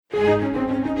Life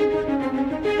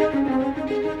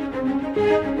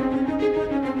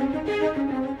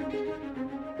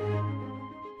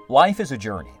is a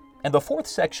journey, and the fourth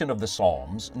section of the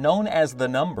Psalms, known as the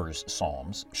Numbers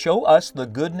Psalms, show us the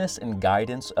goodness and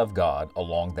guidance of God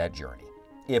along that journey.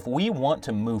 If we want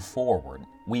to move forward,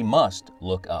 we must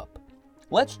look up.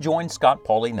 Let's join Scott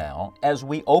Pauley now as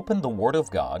we open the Word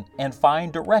of God and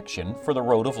find direction for the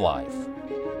road of life.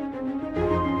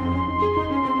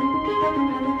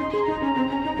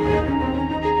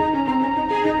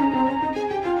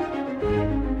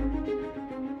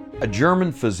 A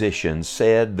German physician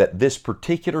said that this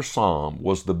particular psalm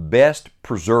was the best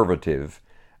preservative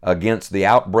against the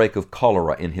outbreak of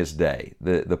cholera in his day,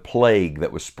 the plague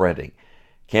that was spreading.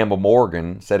 Campbell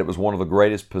Morgan said it was one of the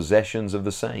greatest possessions of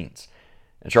the saints.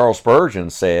 And Charles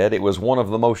Spurgeon said it was one of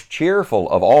the most cheerful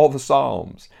of all the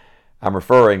psalms. I'm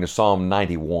referring to Psalm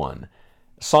 91.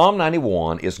 Psalm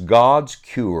 91 is God's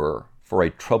cure for a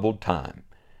troubled time.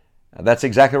 That's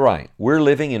exactly right. We're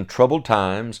living in troubled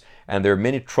times, and there are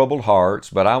many troubled hearts,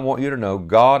 but I want you to know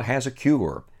God has a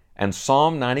cure, and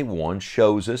Psalm 91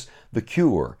 shows us the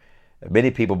cure.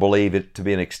 Many people believe it to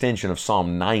be an extension of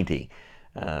Psalm 90.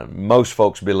 Most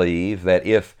folks believe that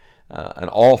if an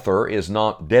author is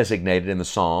not designated in the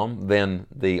psalm, then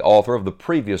the author of the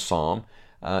previous psalm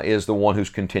is the one who's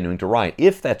continuing to write.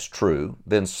 If that's true,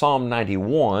 then Psalm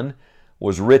 91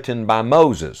 was written by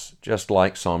Moses, just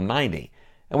like Psalm 90.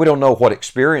 And we don't know what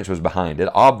experience was behind it.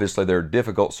 Obviously, there are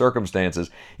difficult circumstances.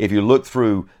 If you look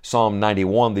through Psalm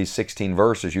 91, these 16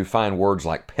 verses, you find words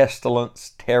like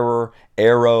pestilence, terror,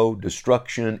 arrow,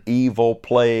 destruction, evil,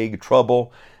 plague,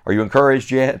 trouble. Are you encouraged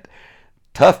yet?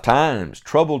 Tough times,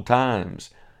 troubled times.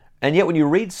 And yet when you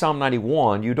read Psalm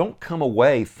 91, you don't come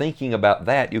away thinking about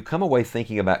that. You come away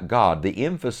thinking about God. The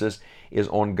emphasis is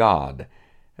on God.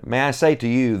 May I say to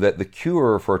you that the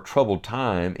cure for a troubled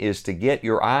time is to get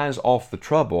your eyes off the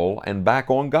trouble and back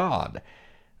on God.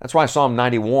 That's why Psalm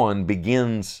 91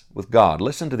 begins with God.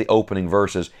 Listen to the opening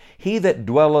verses. He that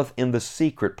dwelleth in the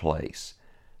secret place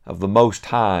of the Most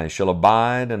High shall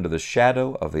abide under the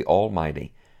shadow of the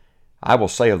Almighty. I will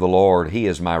say of the Lord, He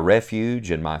is my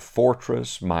refuge and my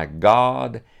fortress, my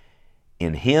God.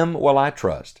 In Him will I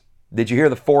trust. Did you hear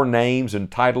the four names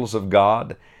and titles of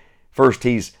God? First,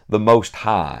 He's the Most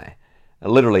High,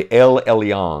 literally El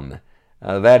Elyon.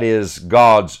 That is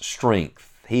God's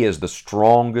strength. He is the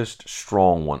strongest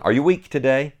strong one. Are you weak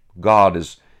today? God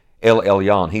is El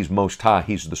Elyon. He's Most High.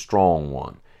 He's the strong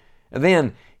one. And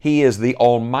then He is the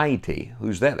Almighty.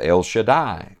 Who's that? El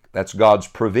Shaddai. That's God's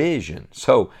provision.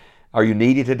 So, are you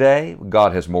needy today?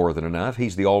 God has more than enough.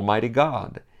 He's the Almighty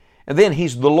God. And then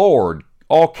He's the Lord,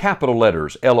 all capital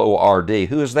letters, L-O-R-D.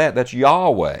 Who is that? That's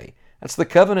Yahweh. That's the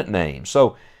covenant name.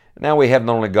 So now we have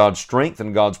not only God's strength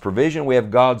and God's provision, we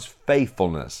have God's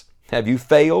faithfulness. Have you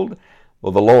failed?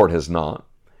 Well, the Lord has not.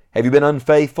 Have you been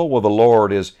unfaithful? Well, the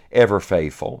Lord is ever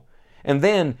faithful. And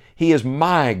then He is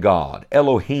my God,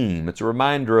 Elohim. It's a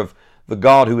reminder of the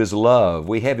God who is love.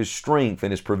 We have His strength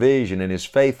and His provision and His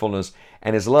faithfulness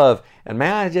and His love. And may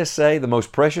I just say, the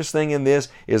most precious thing in this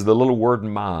is the little word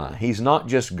my. He's not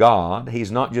just God.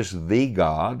 He's not just the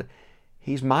God.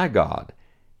 He's my God.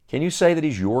 Can you say that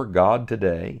He's your God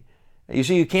today? You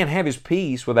see, you can't have His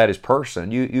peace without His person.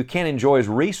 You can't enjoy His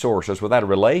resources without a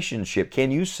relationship.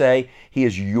 Can you say He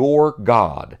is your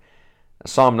God?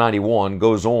 Psalm 91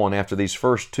 goes on after these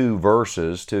first two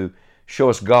verses to show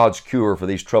us God's cure for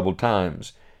these troubled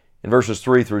times. In verses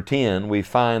 3 through 10, we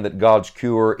find that God's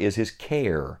cure is His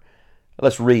care.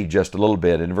 Let's read just a little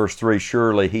bit. In verse 3,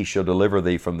 surely He shall deliver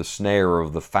thee from the snare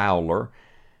of the fowler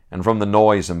and from the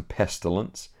noisome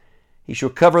pestilence. He shall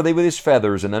cover thee with His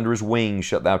feathers, and under His wings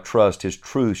shalt thou trust. His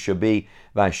truth shall be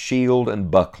thy shield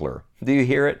and buckler. Do you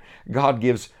hear it? God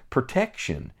gives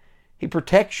protection. He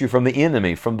protects you from the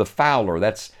enemy, from the fowler.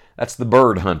 That's the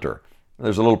bird hunter.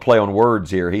 There's a little play on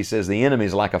words here. He says the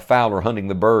enemy's like a fowler hunting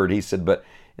the bird. He said, but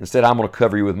instead I'm going to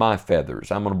cover you with my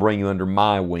feathers. I'm going to bring you under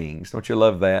my wings. Don't you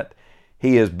love that?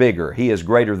 He is bigger. He is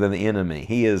greater than the enemy.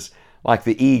 He is like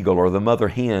the eagle or the mother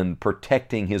hen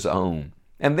protecting his own.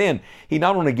 And then He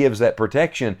not only gives that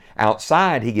protection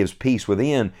outside, He gives peace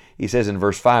within. He says in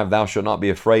verse 5, thou shalt not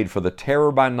be afraid for the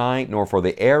terror by night, nor for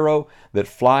the arrow that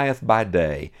flieth by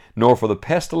day, nor for the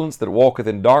pestilence that walketh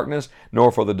in darkness,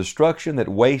 nor for the destruction that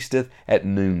wasteth at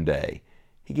noonday.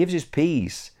 He gives His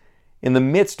peace. In the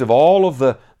midst of all of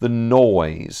the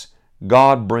noise,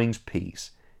 God brings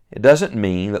peace. It doesn't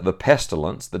mean that the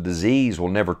pestilence, the disease, will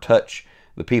never touch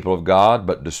the people of God,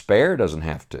 but despair doesn't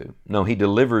have to. No, He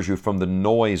delivers you from the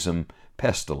noisome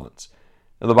pestilence.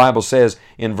 The Bible says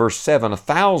in verse 7,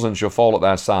 1,000 shall fall at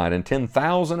thy side, and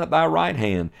 10,000 at thy right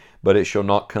hand, but it shall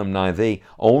not come nigh thee.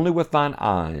 Only with thine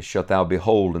eyes shalt thou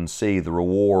behold and see the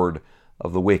reward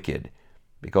of the wicked,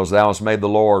 because thou hast made the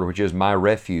Lord, which is my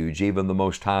refuge, even the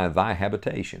Most High, thy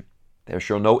habitation. There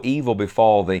shall no evil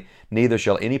befall thee, neither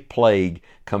shall any plague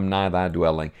come nigh thy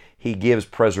dwelling. He gives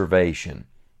preservation.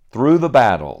 Through the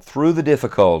battle, through the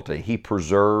difficulty, He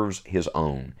preserves His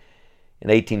own. In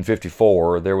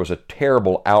 1854, there was a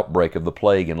terrible outbreak of the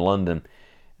plague in London.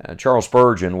 Charles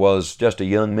Spurgeon was just a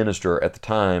young minister at the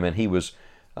time, and he was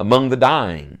among the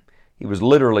dying. He was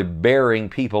literally burying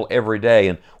people every day.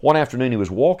 And one afternoon, he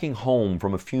was walking home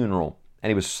from a funeral,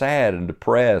 and he was sad and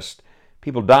depressed,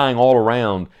 people dying all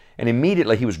around. And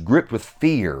immediately, he was gripped with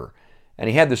fear. And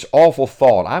he had this awful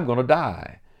thought, I'm going to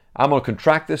die. I'm going to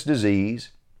contract this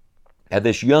disease. At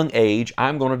this young age,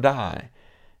 I'm going to die.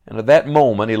 And at that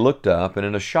moment, he looked up, and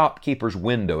in a shopkeeper's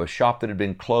window, a shop that had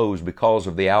been closed because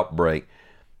of the outbreak,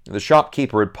 the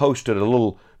shopkeeper had posted a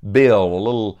little bill, a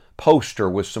little poster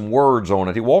with some words on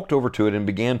it. He walked over to it and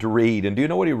began to read. And do you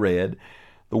know what he read?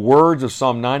 The words of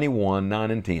Psalm 91,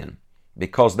 9 and 10.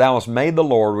 Because thou hast made the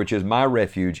Lord, which is my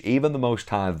refuge, even the Most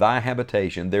High, thy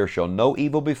habitation, there shall no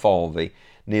evil befall thee,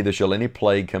 neither shall any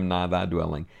plague come nigh thy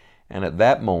dwelling. And at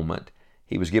that moment,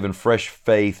 he was given fresh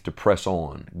faith to press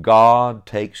on. God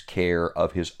takes care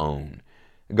of His own.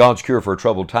 God's cure for a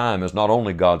troubled time is not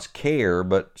only God's care,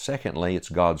 but secondly, it's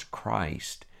God's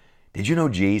Christ. Did you know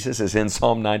Jesus is in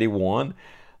Psalm 91?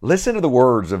 Listen to the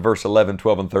words of verse 11,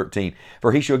 12, and 13.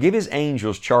 For He shall give His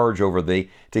angels charge over thee,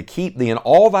 to keep thee in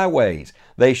all thy ways.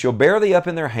 They shall bear thee up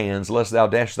in their hands, lest thou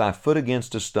dash thy foot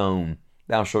against a stone.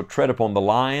 Thou shalt tread upon the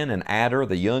lion and adder,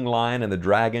 the young lion and the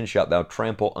dragon shalt thou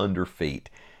trample under feet.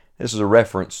 This is a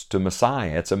reference to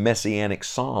Messiah. It's a messianic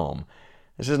psalm.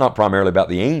 This is not primarily about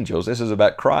the angels. This is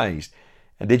about Christ.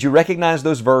 And did you recognize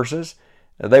those verses?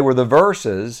 They were the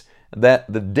verses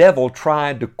that the devil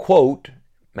tried to quote,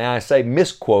 may I say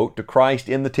misquote, to Christ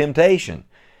in the temptation.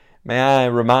 May I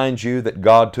remind you that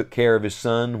God took care of His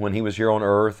Son when He was here on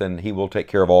earth, and He will take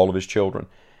care of all of His children.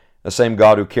 The same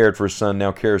God who cared for His Son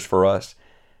now cares for us.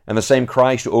 And the same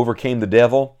Christ who overcame the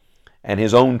devil and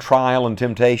His own trial and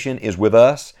temptation is with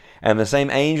us. And the same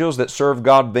angels that served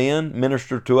God then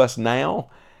minister to us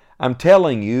now. I'm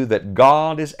telling you that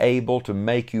God is able to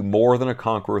make you more than a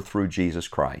conqueror through Jesus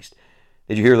Christ.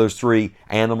 Did you hear those three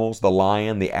animals, the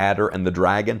lion, the adder, and the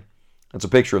dragon? That's a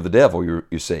picture of the devil,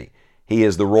 you see. He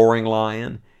is the roaring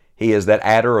lion. He is that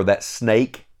adder or that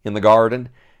snake in the garden.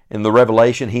 In the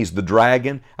Revelation, He's the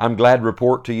dragon. I'm glad to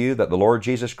report to you that the Lord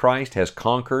Jesus Christ has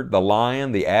conquered the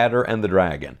lion, the adder, and the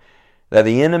dragon. That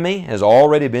the enemy has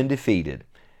already been defeated.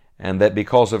 And that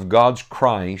because of God's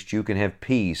Christ, you can have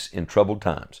peace in troubled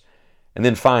times. And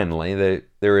then finally,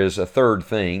 there is a third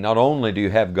thing. Not only do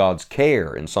you have God's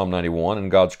care in Psalm 91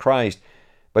 and God's Christ,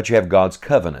 but you have God's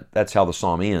covenant. That's how the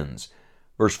psalm ends.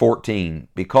 Verse 14,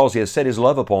 because He has set His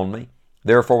love upon me,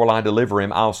 therefore will I deliver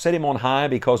him. I'll set him on high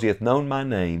because he hath known my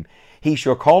name. He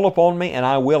shall call upon me, and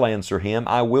I will answer him.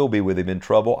 I will be with him in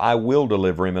trouble. I will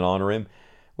deliver him and honor him.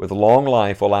 With long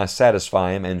life will I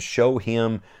satisfy him and show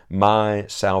him my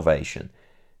salvation.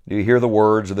 Do you hear the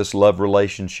words of this love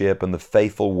relationship and the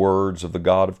faithful words of the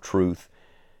God of truth?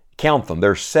 Count them.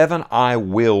 There are 7 I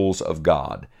wills of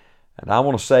God. And I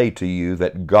want to say to you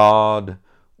that God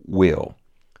will.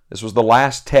 This was the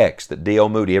last text that D.L.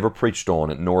 Moody ever preached on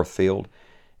at Northfield.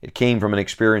 It came from an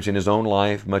experience in his own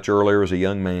life much earlier as a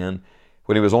young man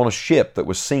when he was on a ship that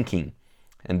was sinking.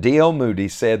 And D.L. Moody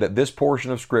said that this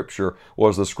portion of Scripture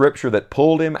was the Scripture that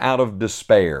pulled him out of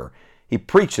despair. He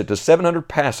preached it to 700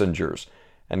 passengers,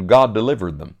 and God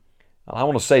delivered them. I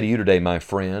want to say to you today, my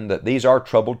friend, that these are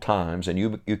troubled times, and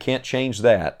you can't change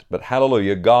that. But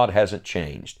hallelujah, God hasn't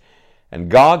changed. And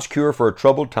God's cure for a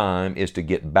troubled time is to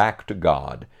get back to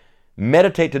God.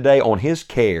 Meditate today on His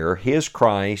care, His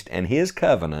Christ, and His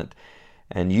covenant,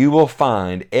 and you will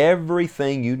find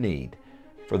everything you need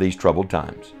for these troubled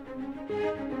times.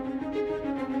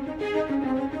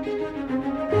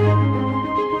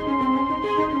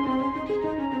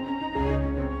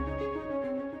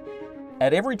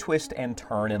 At every twist and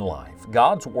turn in life,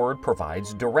 God's Word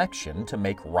provides direction to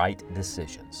make right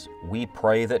decisions. We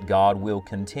pray that God will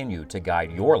continue to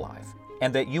guide your life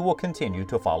and that you will continue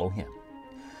to follow Him.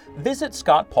 Visit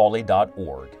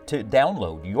scottpauley.org to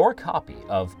download your copy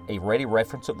of a ready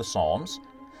reference of the Psalms,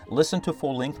 listen to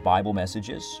full-length Bible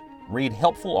messages, read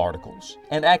helpful articles,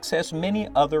 and access many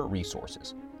other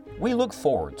resources. We look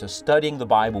forward to studying the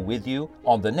Bible with you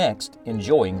on the next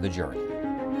Enjoying the Journey.